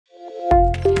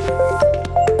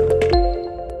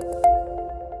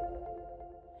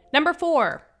Number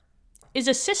 4, is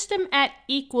a system at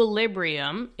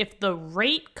equilibrium if the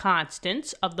rate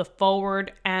constants of the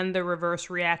forward and the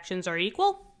reverse reactions are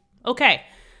equal? Okay,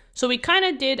 so we kind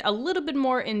of did a little bit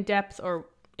more in depth, or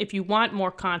if you want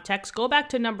more context, go back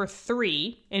to number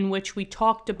 3, in which we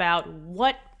talked about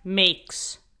what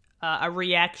makes a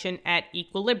reaction at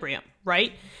equilibrium,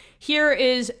 right? Here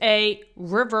is a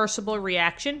reversible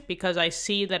reaction because I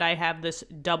see that I have this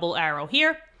double arrow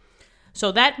here.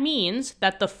 So that means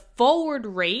that the forward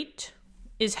rate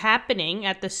is happening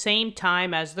at the same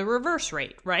time as the reverse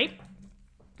rate, right?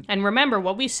 And remember,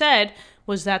 what we said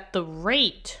was that the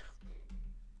rate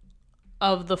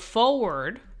of the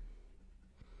forward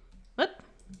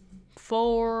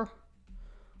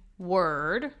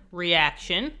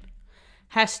reaction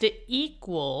has to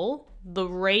equal the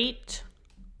rate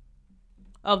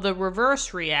of the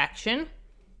reverse reaction.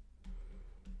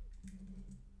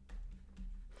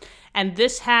 And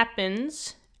this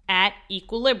happens at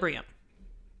equilibrium.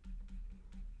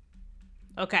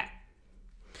 Okay.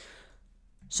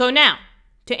 So now,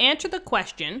 to answer the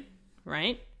question,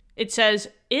 right, it says,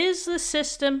 is the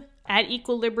system at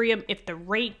equilibrium if the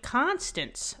rate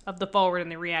constants of the forward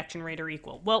and the reaction rate are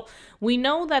equal? Well, we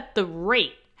know that the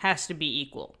rate has to be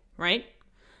equal, right?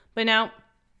 But now,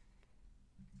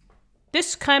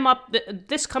 this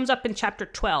comes up in chapter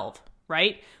 12,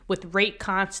 right, with rate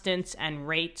constants and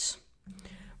rates.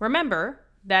 Remember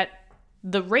that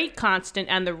the rate constant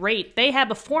and the rate, they have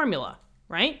a formula,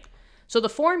 right? So the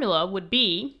formula would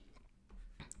be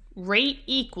rate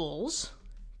equals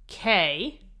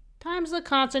K times the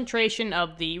concentration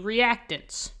of the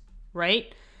reactants,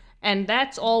 right? And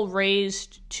that's all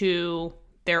raised to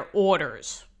their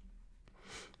orders.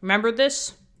 Remember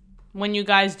this when you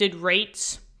guys did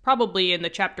rates? Probably in the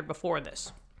chapter before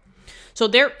this. So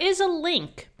there is a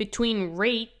link between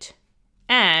rate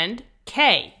and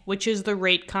K, which is the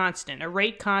rate constant. A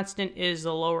rate constant is the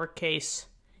lowercase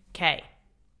k.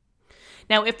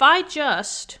 Now, if I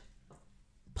just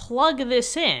plug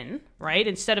this in, right,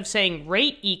 instead of saying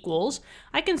rate equals,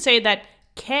 I can say that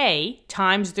K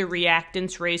times the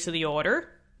reactants raised to the order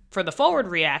for the forward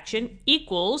reaction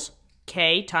equals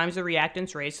K times the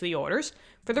reactants raised to the orders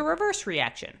for the reverse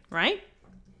reaction, right?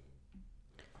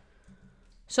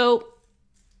 So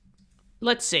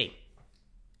let's see.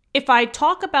 If I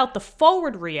talk about the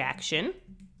forward reaction,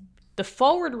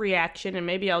 and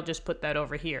maybe I'll just put that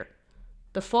over here.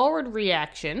 The forward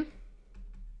reaction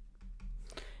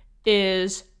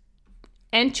is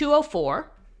N2O4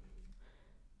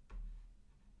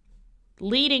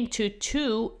 leading to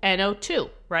 2NO2,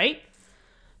 right?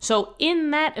 So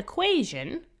in that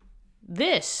equation,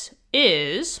 this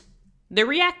is the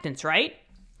reactants, right?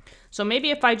 So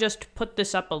maybe if I just put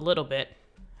this up a little bit,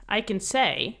 I can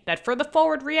say that for the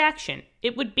forward reaction,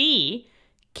 it would be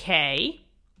K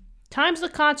times the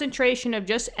concentration of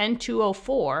just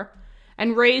N2O4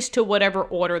 and raised to whatever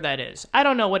order that is. I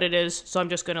don't know what it is, so I'm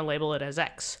just going to label it as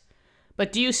X.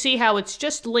 But do you see how it's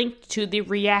just linked to the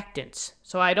reactants?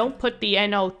 So I don't put the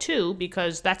NO2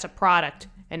 because that's a product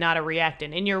and not a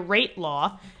reactant. In your rate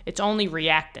law, it's only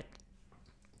reactant.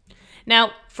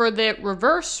 Now, for the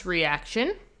reverse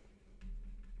reaction,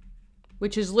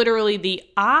 which is literally the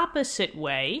opposite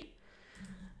way,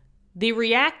 the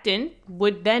reactant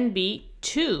would then be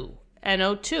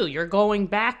 2NO2. You're going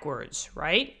backwards,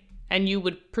 right? And you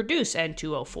would produce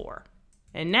N2O4.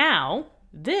 And now,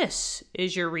 this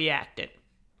is your reactant.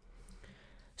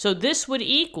 So this would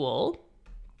equal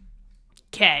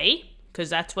K, because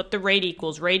that's what the rate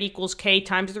equals. Rate equals K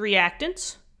times the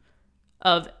reactants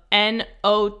of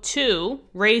NO2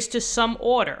 raised to some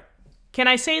order. Can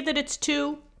I say that it's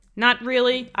 2? Not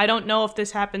really. I don't know if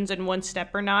this happens in one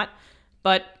step or not,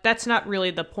 but that's not really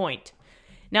the point.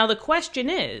 Now the question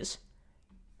is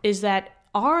that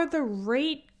are the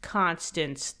rate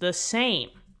constants the same?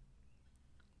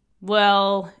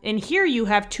 Well, in here you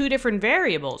have two different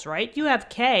variables, right? You have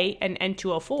K and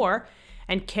N2O4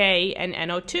 and K and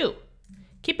NO2.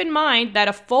 Keep in mind that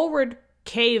a forward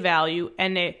K value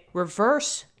and a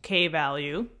reverse K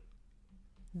value,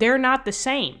 they're not the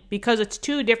same because it's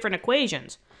two different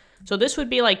equations. So this would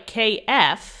be like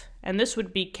KF, and this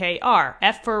would be KR.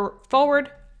 F for forward,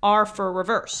 R for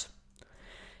reverse.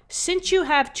 Since you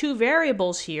have two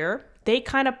variables here, they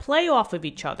kind of play off of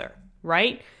each other,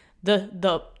 right?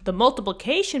 The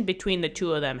multiplication between the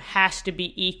two of them has to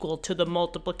be equal to the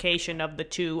multiplication of the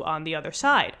two on the other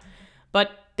side.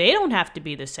 But they don't have to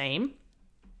be the same.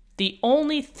 The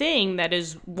only thing that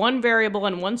is one variable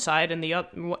on one side and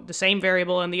the same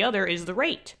variable on the other is the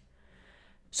rate.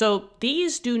 So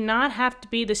these do not have to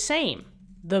be the same.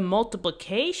 The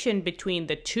multiplication between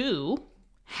the two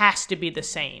has to be the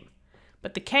same.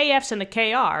 But the KFs and the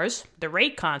KRs, the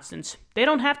rate constants, they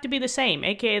don't have to be the same,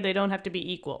 aka they don't have to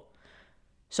be equal.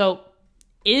 So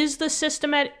is the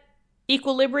system at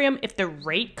equilibrium if the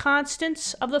rate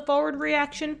constants of the forward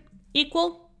reaction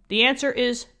equal? The answer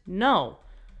is no.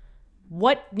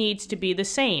 What needs to be the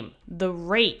same? The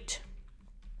rate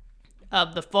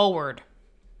of the forward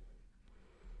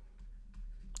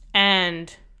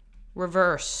and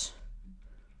reverse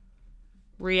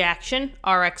reaction,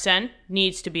 RxN,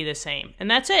 needs to be the same. And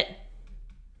that's it.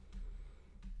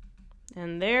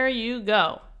 And there you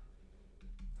go.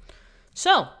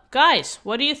 So, guys,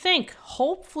 what do you think?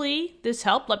 Hopefully this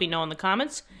helped. Let me know in the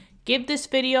comments. Give this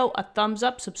video a thumbs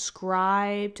up.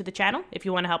 Subscribe to the channel if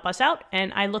you want to help us out.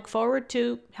 And I look forward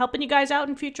to helping you guys out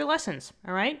in future lessons.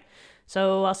 All right?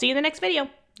 So I'll see you in the next video.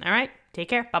 All right? Take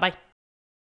care. Bye-bye.